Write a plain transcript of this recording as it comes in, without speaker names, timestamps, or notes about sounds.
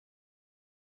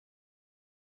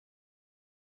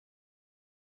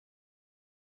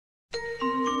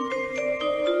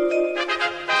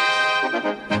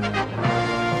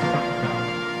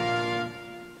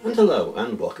And hello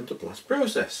and welcome to Blast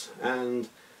Process and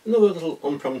another little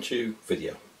impromptu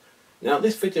video. Now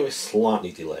this video is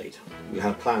slightly delayed. We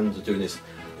had plans of doing this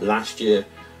last year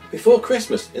before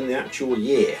Christmas in the actual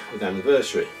year of the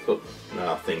anniversary, but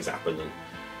things happen and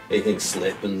things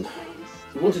slip, and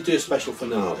we want to do a special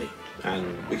finale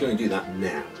and we can only do that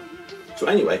now. So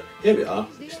anyway, here we are,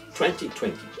 it's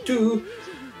 2022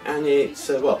 and it's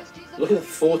well, looking at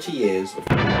 40 years of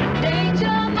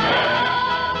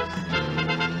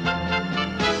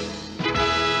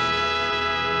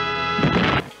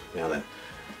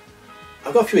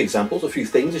I've got a few examples, a few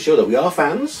things to show that we are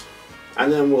fans,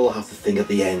 and then we'll have the thing at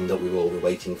the end that we've all been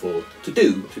waiting for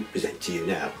to present to you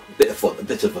now. A bit of fun, a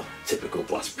bit of a typical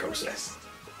Blast Process.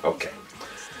 Okay,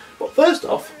 but first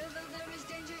off,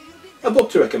 a book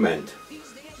to recommend.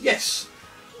 Yes,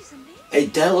 A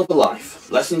Dell of a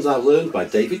Life, Lessons I've Learned by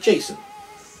David Jason.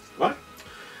 Right,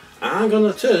 I'm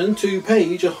going to turn to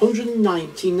page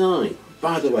 199.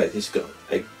 By the way, this has got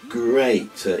a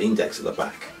great index at the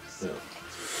back.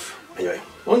 Anyway,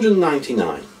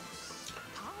 199.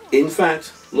 In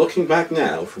fact, looking back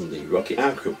now from the rocky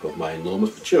outcrop of my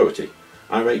enormous maturity,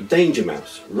 I rate Danger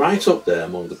Mouse right up there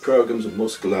among the programs I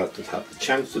most glad to have the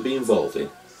chance to be involved in.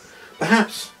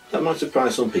 Perhaps that might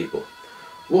surprise some people.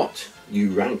 What,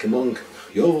 you rank among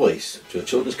your voice to a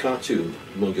children's cartoon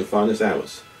among your finest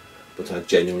hours? But I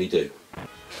genuinely do.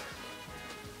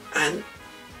 And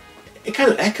it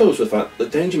kind of echoes the fact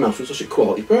that Danger Mouse was such a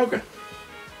quality program.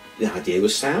 The idea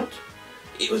was sound.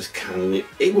 It was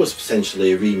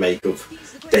essentially a remake of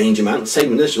Danger Man,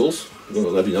 same initials. Well,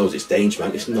 everybody knows it's Danger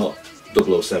Man. It's not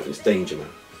 007. It's Danger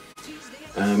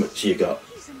Man. So you got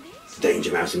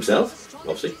Danger Mouse himself,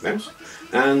 obviously Mouse,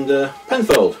 and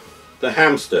Penfold, the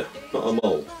hamster, not a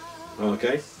mole.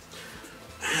 Okay.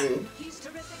 And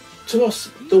to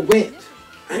us, the wit,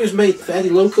 and it was made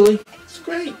fairly locally. It's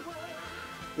great.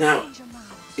 Now,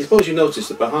 I suppose you noticed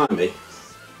that behind me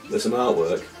there's some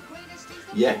artwork.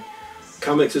 Yeah,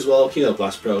 comics as well, you know,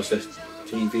 Blast Process,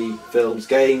 TV, films,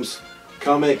 games,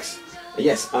 comics. And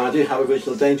yes, I do have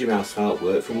original Danger Mouse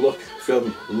artwork from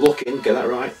Looking, get that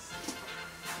right.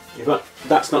 In fact,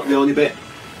 that's not the only bit.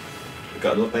 We've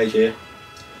got another page here.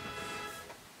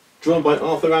 Drawn by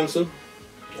Arthur Ransom,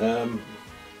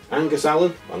 Angus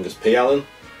P. Allen,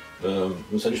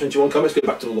 from Century 21 Comics, going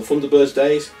back to all the Thunderbirds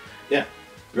days. Yeah,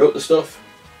 wrote the stuff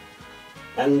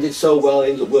and did so well,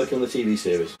 ended up working on the TV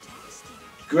series.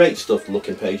 Great stuff to look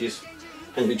in pages,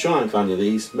 and if you try and find any of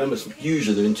these, remember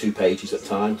usually they're in 2 pages at a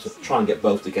time, so try and get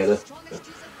both together.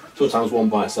 Sometimes one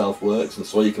by itself works and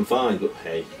that's all you can find, but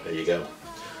hey, there you go.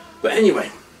 But anyway,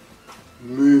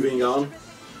 moving on,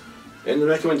 in the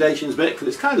recommendations bit, because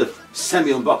it's kind of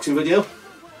semi-unboxing video,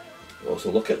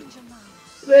 also look at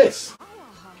this.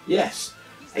 Yes,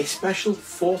 a special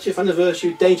 40th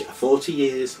anniversary 40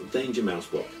 years of Danger Mouse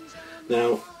book.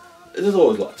 Now, there's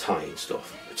always a lot of tie-in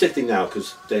stuff, particularly now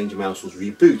because Danger Mouse was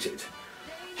rebooted.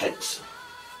 Hence,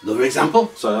 another example,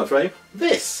 sorry that frame,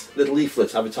 this little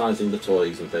leaflet advertising the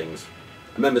toys and things.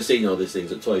 I remember seeing all these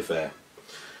things at Toy Fair,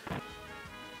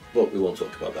 but we won't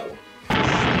talk about that one.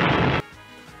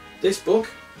 This book,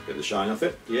 get the shine off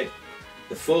it, yeah,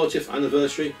 the 40th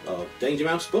anniversary of Danger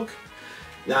Mouse book.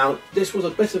 Now, this was a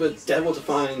bit of a devil to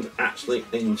find actually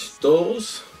in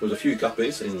stores. There was a few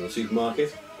copies in the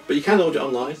supermarket, but you can order it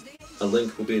online. A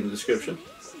link will be in the description.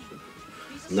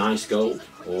 Nice gold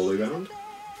all the way around.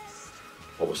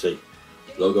 Obviously,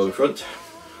 logo in front,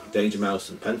 Danger Mouse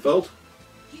and Penfold,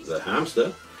 the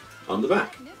hamster on the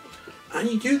back. And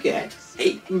you do get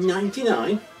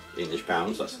 £8.99 English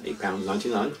pounds, that's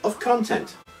 £8.99 of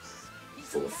content.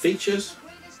 Full of features,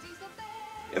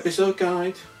 episode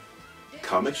guide,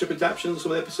 comic strip adaptations of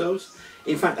some of the episodes.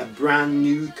 In fact, a brand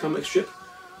new comic strip,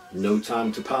 No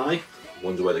Time to Pie.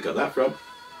 Wonder where they got that from.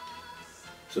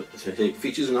 So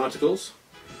features and articles,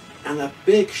 and a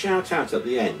big shout out at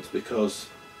the end because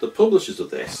the publishers of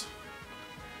this,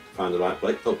 find the right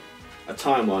place, oh, a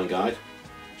timeline guide,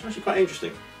 which is actually quite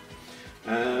interesting.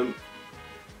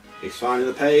 It's finding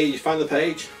the page, you find the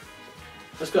page,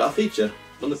 that's got a feature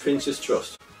on the Prince's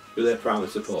Trust, who they proudly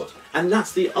support, and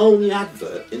that's the only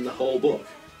advert in the whole book.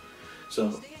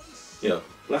 So, you know,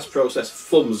 Blast Process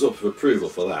thumbs up of approval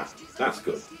for that. That's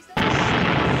good.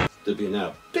 There'll be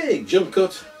now big jump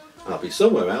cut, and I'll be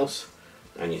somewhere else,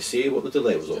 and you see what the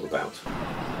delay was all about.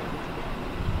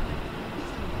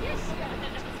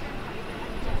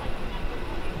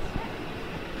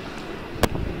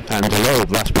 And hello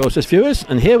Blast Process viewers,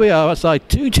 and here we are outside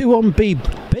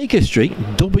 221B Baker Street,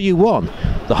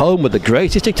 W1. the home of the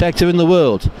greatest detective in the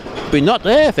world. We're not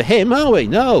there for him, are we?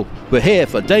 No, we're here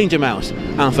for Danger Mouse,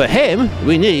 and for him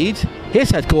we need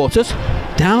his headquarters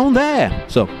down there.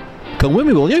 So come with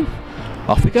me, will you?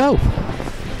 Off we go.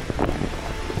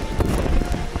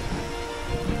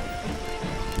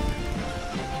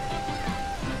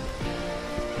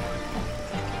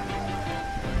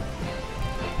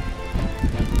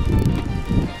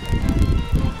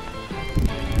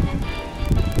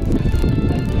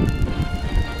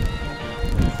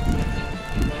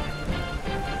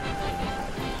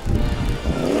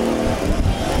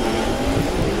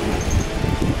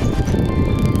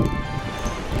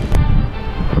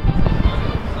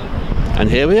 And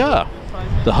here we are,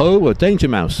 the home of Danger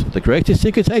Mouse, the greatest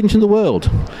secret agent in the world,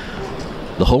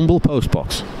 the humble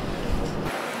postbox.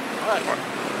 Right,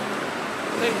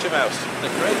 Danger Mouse, the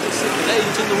greatest secret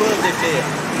agent in the world, lives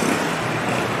here.